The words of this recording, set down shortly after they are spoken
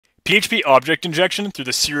PHP object injection through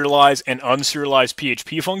the serialize and unserialized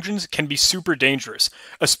PHP functions can be super dangerous,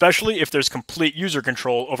 especially if there's complete user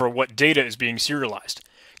control over what data is being serialized.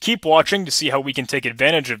 Keep watching to see how we can take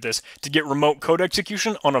advantage of this to get remote code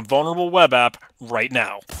execution on a vulnerable web app right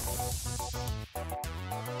now.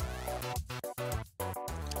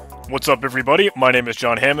 What's up, everybody? My name is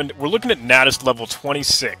John Hammond. We're looking at Natas level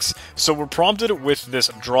 26. So we're prompted with this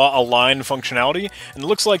draw a line functionality, and it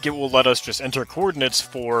looks like it will let us just enter coordinates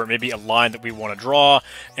for maybe a line that we want to draw,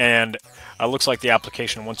 and it looks like the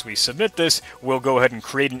application, once we submit this, will go ahead and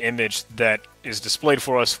create an image that is displayed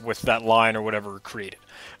for us with that line or whatever created.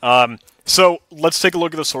 So let's take a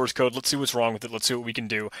look at the source code. Let's see what's wrong with it. Let's see what we can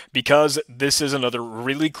do, because this is another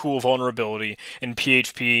really cool vulnerability in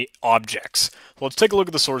PHP objects. So let's take a look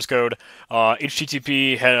at the source code.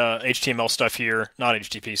 HTTP had HTML stuff here. Not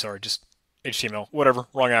HTTP, sorry, just HTML. Whatever,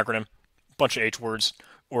 wrong acronym. Bunch of H words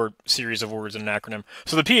or series of words in an acronym.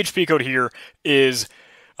 So the PHP code here is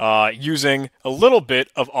using a little bit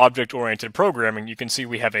of object-oriented programming. You can see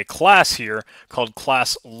we have a class here called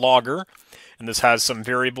class logger. And this has some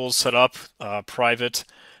variables set up, private,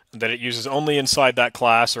 that it uses only inside that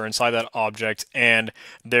class or inside that object, and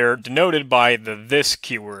they're denoted by the this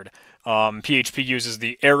keyword. PHP uses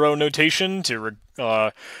the arrow notation to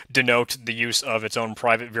denote the use of its own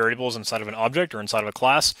private variables inside of an object or inside of a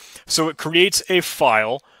class. So it creates a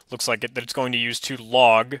file, looks like it, that it's going to use to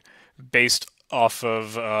log based off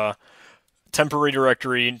of temporary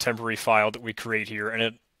directory and temporary file that we create here, and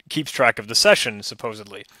it keeps track of the session,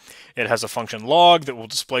 supposedly. It has a function log that will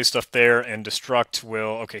display stuff there, and destruct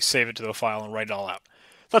will, save it to the file and write it all out.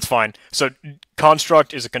 That's fine. So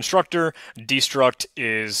construct is a constructor, destruct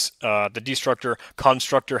is the destructor.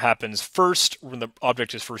 Constructor happens first when the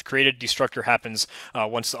object is first created. Destructor happens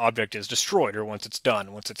once the object is destroyed, or once it's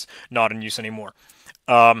done, once it's not in use anymore.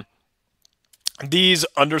 These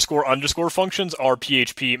underscore functions are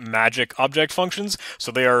PHP magic object functions,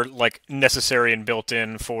 so they are like necessary and built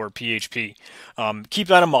in for PHP. Keep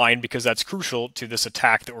that in mind, because that's crucial to this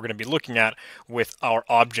attack that we're going to be looking at with our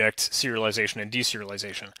object serialization and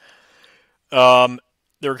deserialization.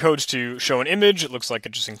 There are codes to show an image. It looks like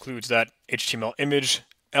it just includes that HTML image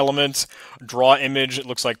element. Draw image, it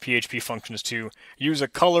looks like PHP functions to use a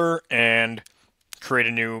color and create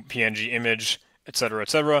a new PNG image, etc.,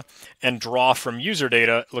 etc. And draw from user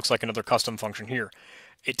data, it looks like another custom function here.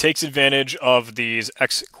 It takes advantage of these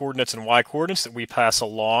x coordinates and y coordinates that we pass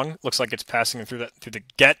along. Looks like it's passing them through the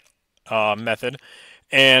get method,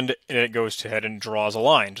 and it goes ahead and draws a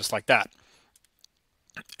line just like that.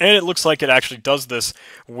 And it looks like it actually does this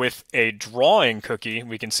with a drawing cookie.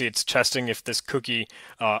 We can see it's testing if this cookie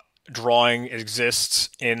drawing exists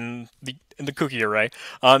in the cookie array.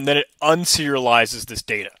 Then it unserializes this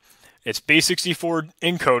data. It's base64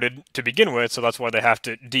 encoded to begin with, so that's why they have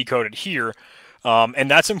to decode it here. And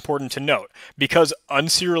that's important to note, because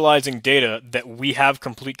unserializing data that we have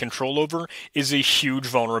complete control over is a huge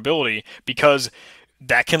vulnerability, because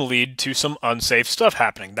that can lead to some unsafe stuff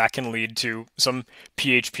happening. That can lead to some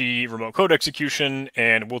PHP remote code execution,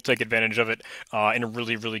 and we'll take advantage of it in a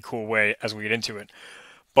really, really cool way as we get into it.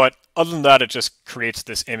 But other than that, it just creates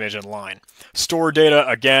this image and line. Store data,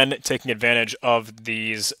 again, taking advantage of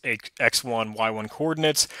these x1, y1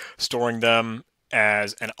 coordinates, storing them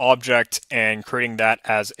as an object, and creating that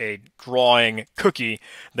as a drawing cookie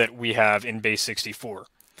that we have in base64.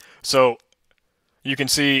 So you can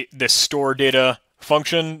see this store data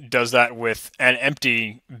function does that with an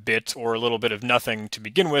empty bit or a little bit of nothing to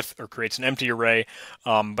begin with, or creates an empty array,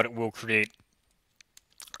 but it will create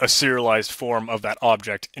a serialized form of that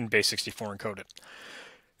object in base64 encoded.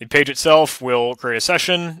 The page itself will create a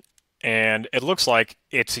session, and it looks like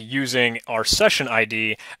it's using our session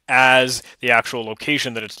ID as the actual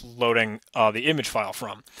location that it's loading the image file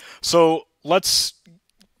from. So let's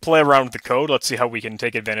play around with the code. Let's see how we can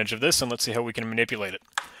take advantage of this, and let's see how we can manipulate it.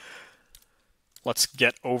 Let's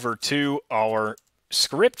get over to our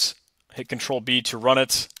script, hit Control-B to run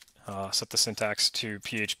it, set the syntax to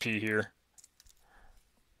PHP here.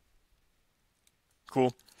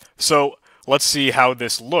 Cool. So let's see how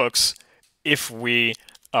this looks if we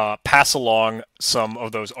pass along some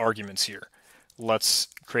of those arguments here. Let's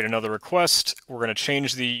create another request. We're going to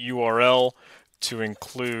change the URL to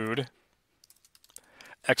include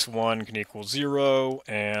x1 can equal 0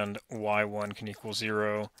 and y1 can equal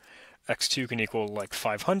 0. X2 can equal like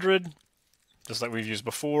 500, just like we've used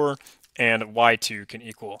before, and y2 can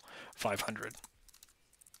equal 500.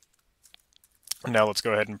 Now let's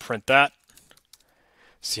go ahead and print that.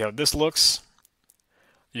 See how this looks.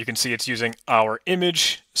 You can see it's using our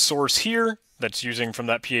image source here that's using from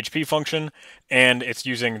that PHP function, and it's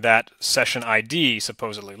using that session ID,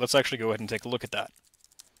 supposedly. Let's actually go ahead and take a look at that.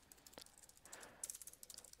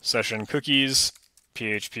 Session cookies,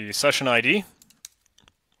 PHP session ID.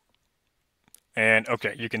 And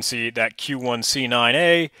okay, you can see that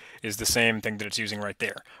Q1C9A is the same thing that it's using right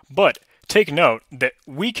there. But take note that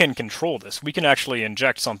we can control this. We can actually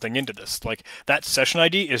inject something into this. Like that session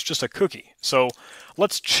ID is just a cookie. So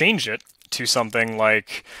let's change it to something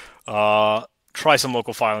like try some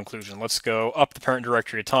local file inclusion. Let's go up the parent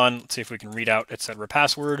directory a ton. Let's see if we can read out etc.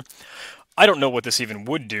 password. I don't know what this even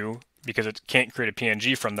would do because it can't create a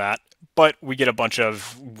PNG from that, but we get a bunch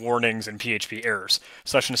of warnings and PHP errors.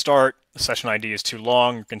 Session start, session ID is too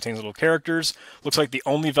long, contains little characters. Looks like the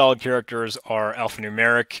only valid characters are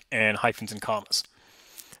alphanumeric and hyphens and commas.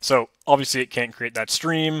 So obviously it can't create that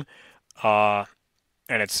stream, and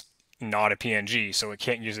it's not a PNG, so it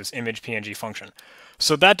can't use this image PNG function.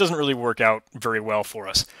 So that doesn't really work out very well for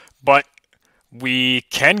us. But we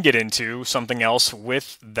can get into something else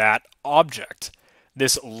with that object.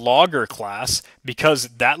 This logger class, because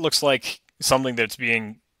that looks like something that's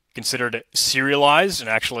being considered serialized and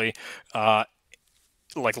actually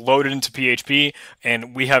like loaded into PHP,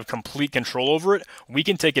 and we have complete control over it, we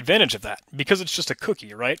can take advantage of that because it's just a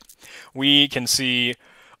cookie, right? We can see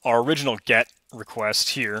our original get request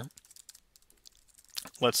here.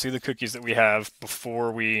 Let's see the cookies that we have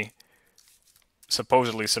before we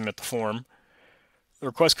supposedly submit the form. The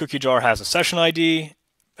request cookie jar has a session ID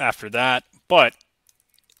after that, but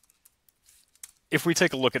if we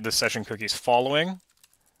take a look at the session cookies following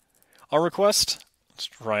our request, let's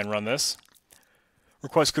try and run this.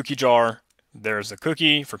 Request cookie jar, there's the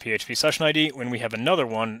cookie for PHP session ID, when we have another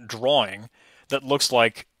one drawing that looks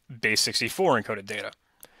like base64 encoded data.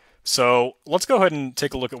 So let's go ahead and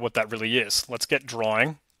take a look at what that really is. Let's get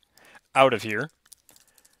drawing out of here.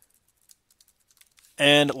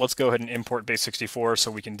 And let's go ahead and import base64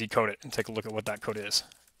 so we can decode it and take a look at what that code is.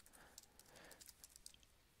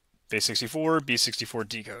 Base64, B64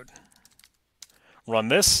 decode. Run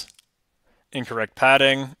this. Incorrect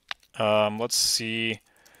padding. Let's see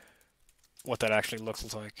what that actually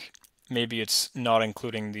looks like. Maybe it's not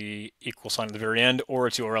including the equal sign at the very end, or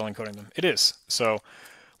it's URL encoding them. It is. So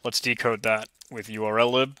let's decode that with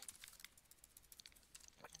urllib.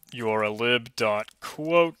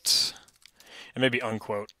 urllib.quote. And maybe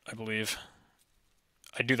unquote, I believe.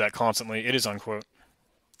 I do that constantly. It is unquote.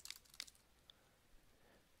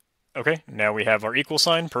 Okay, now we have our equal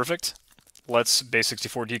sign. Perfect. Let's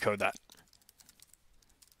base64 decode that.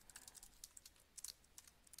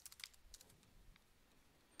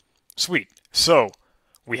 Sweet. So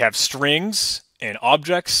we have strings and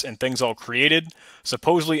objects and things all created,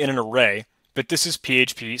 supposedly in an array, but this is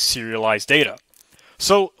PHP serialized data.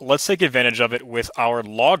 So let's take advantage of it with our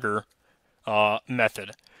logger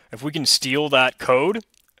method. If we can steal that code,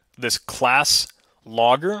 this class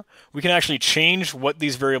logger, we can actually change what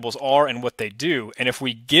these variables are and what they do. And if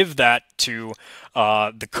we give that to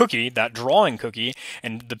the cookie, that drawing cookie,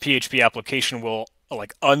 and the PHP application will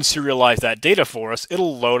like unserialize that data for us,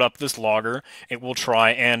 it'll load up this logger, it will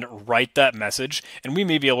try and write that message, and we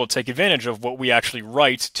may be able to take advantage of what we actually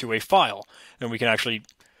write to a file. And we can actually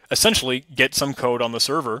essentially get some code on the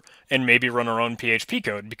server and maybe run our own PHP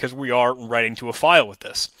code because we are writing to a file with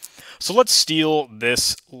this. So let's steal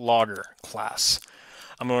this logger class.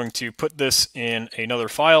 I'm going to put this in another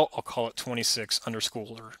file. I'll call it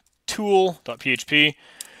 26_tool.php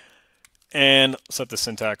and set the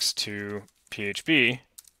syntax to PHP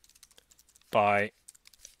by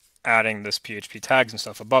adding this PHP tags and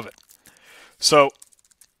stuff above it. So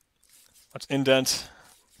let's indent,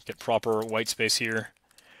 get proper white space here.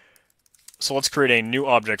 So let's create a new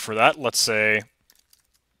object for that. Let's say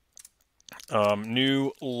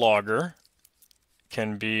new logger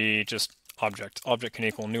can be just object. Object can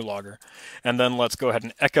equal new logger. And then let's go ahead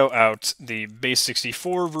and echo out the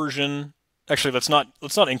base64 version. Actually, let's not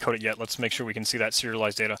encode it yet. Let's make sure we can see that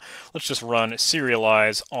serialized data. Let's just run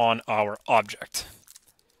serialize on our object.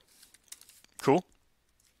 Cool.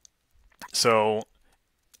 So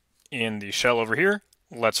in the shell over here,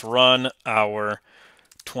 let's run our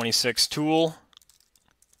 26 tool.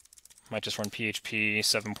 Might just run PHP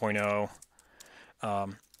 7.0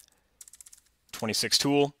 26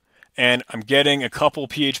 tool. And I'm getting a couple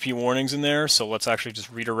PHP warnings in there, so let's actually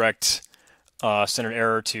just redirect standard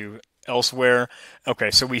error to elsewhere. Okay,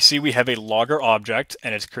 so we see we have a logger object,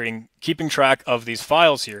 and it's keeping track of these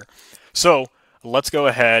files here. So let's go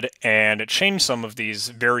ahead and change some of these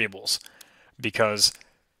variables, because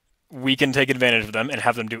we can take advantage of them and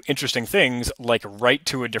have them do interesting things like write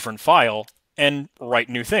to a different file and write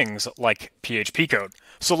new things like PHP code.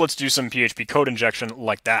 So let's do some PHP code injection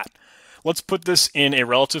like that. Let's put this in a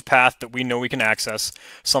relative path that we know we can access,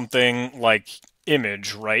 something like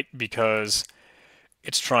image, right? Because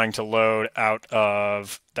it's trying to load out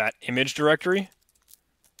of that image directory.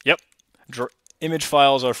 Yep. Image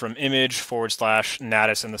files are from image /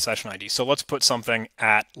 Natas in the session ID. So let's put something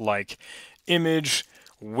at like image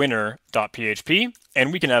winner.php,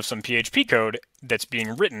 and we can have some PHP code that's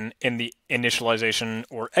being written in the initialization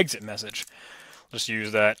or exit message. Let's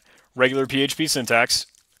use that regular PHP syntax,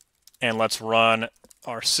 and let's run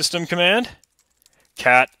our system command,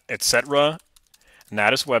 cat, etc.,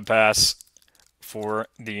 Natas web pass for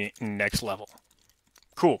the next level.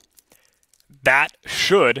 Cool. That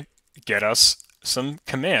should get us some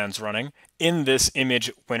commands running in this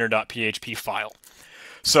image winner.php file.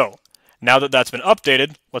 So now that that's been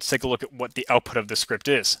updated, let's take a look at what the output of this script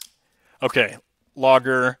is. Okay,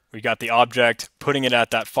 logger, we got the object, putting it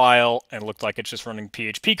at that file, and it looked like it's just running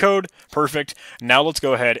PHP code. Perfect. Now let's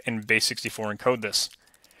go ahead and base64 encode this.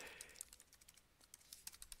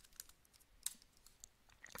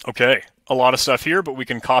 Okay, a lot of stuff here, but we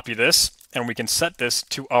can copy this, and we can set this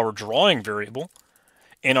to our drawing variable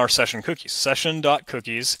in our session cookies.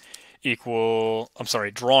 Session.cookies equal,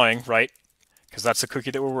 drawing, right? Because that's the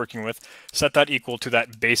cookie that we're working with. Set that equal to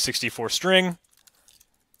that base64 string.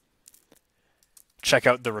 Check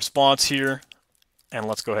out the response here, and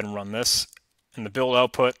let's go ahead and run this. In the build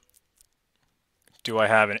output, do I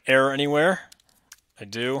have an error anywhere? I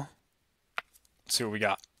do. Let's see what we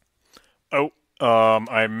got. Oh,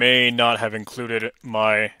 I may not have included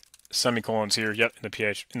my semicolons here yet in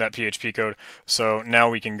that PHP code. So now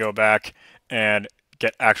we can go back and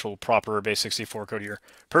get actual proper base64 code here.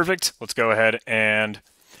 Perfect. Let's go ahead and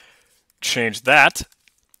change that.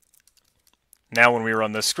 Now when we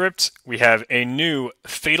run this script, we have a new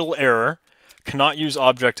fatal error, cannot use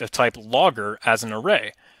object of type logger as an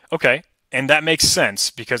array. Okay, and that makes sense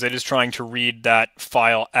because it is trying to read that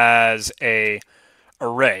file as a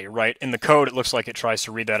array, right? In the code, it looks like it tries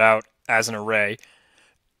to read that out as an array,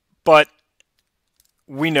 but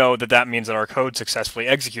we know that that means that our code successfully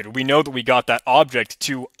executed. We know that we got that object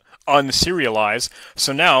to unserialize,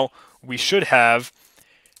 so now we should have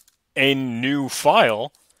a new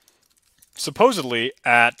file supposedly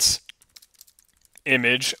at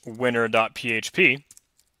image winner.php.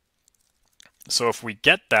 So if we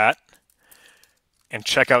get that and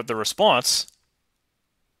check out the response,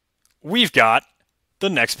 we've got the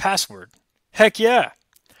next password. Heck yeah!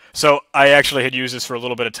 So I actually had used this for a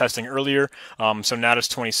little bit of testing earlier. So Natas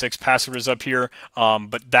 26 password is up here,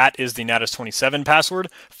 but that is the Natas 27 password,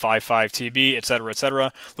 55TB, etc.,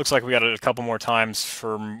 etc. Looks like we got it a couple more times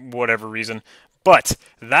for whatever reason. But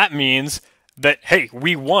that means that, hey,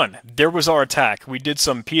 we won. There was our attack. We did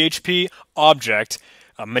some PHP object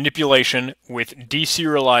manipulation with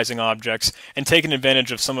deserializing objects and taking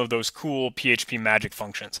advantage of some of those cool PHP magic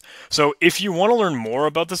functions. So if you want to learn more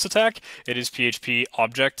about this attack, it is PHP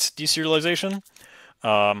object deserialization.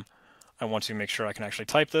 I want to make sure I can actually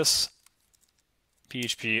type this.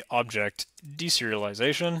 PHP object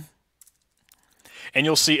deserialization. And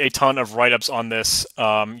you'll see a ton of write-ups on this.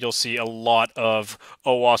 You'll see a lot of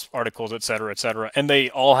OWASP articles, etc., etc. And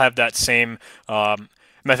they all have that same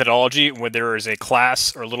methodology where there is a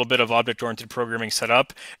class or a little bit of object-oriented programming set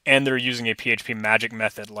up, and they're using a PHP magic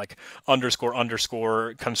method like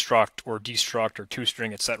underscore, construct, or destruct, or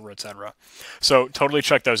toString, etc., etc. So totally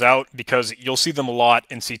check those out because you'll see them a lot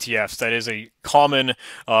in CTFs. That is a common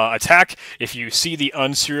attack. If you see the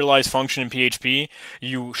unserialized function in PHP,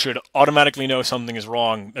 you should automatically know something is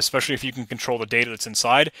wrong, especially if you can control the data that's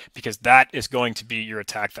inside, because that is going to be your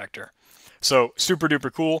attack vector. So super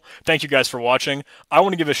duper cool. Thank you guys for watching. I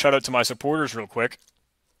want to give a shout out to my supporters real quick.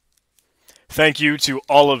 Thank you to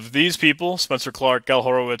all of these people: Spencer Clark, Gal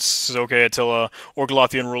Horowitz, Zoke Attila,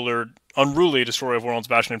 Orgalothi Unruly, Destroyer of Worlds,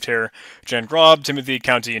 Bastion of Terror, Jan Grob, Timothy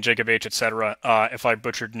County, and Jacob H., etc. If I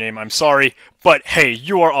butchered your name, I'm sorry. But hey,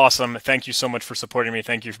 you are awesome. Thank you so much for supporting me.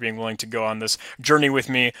 Thank you for being willing to go on this journey with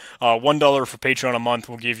me. $1 for Patreon a month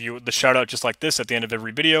will give you the shout out just like this at the end of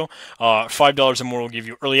every video. $5 or more will give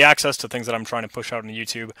you early access to things that I'm trying to push out on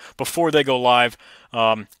YouTube before they go live.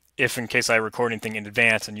 If in case I record anything in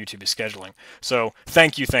advance and YouTube is scheduling. So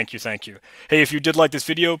thank you, thank you, thank you. Hey, if you did like this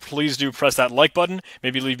video, please do press that like button.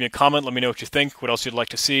 Maybe leave me a comment. Let me know what you think, what else you'd like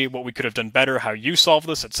to see, what we could have done better, how you solve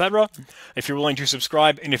this, etc. If you're willing to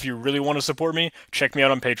subscribe, and if you really want to support me, check me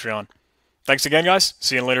out on Patreon. Thanks again, guys.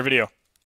 See you in a later video.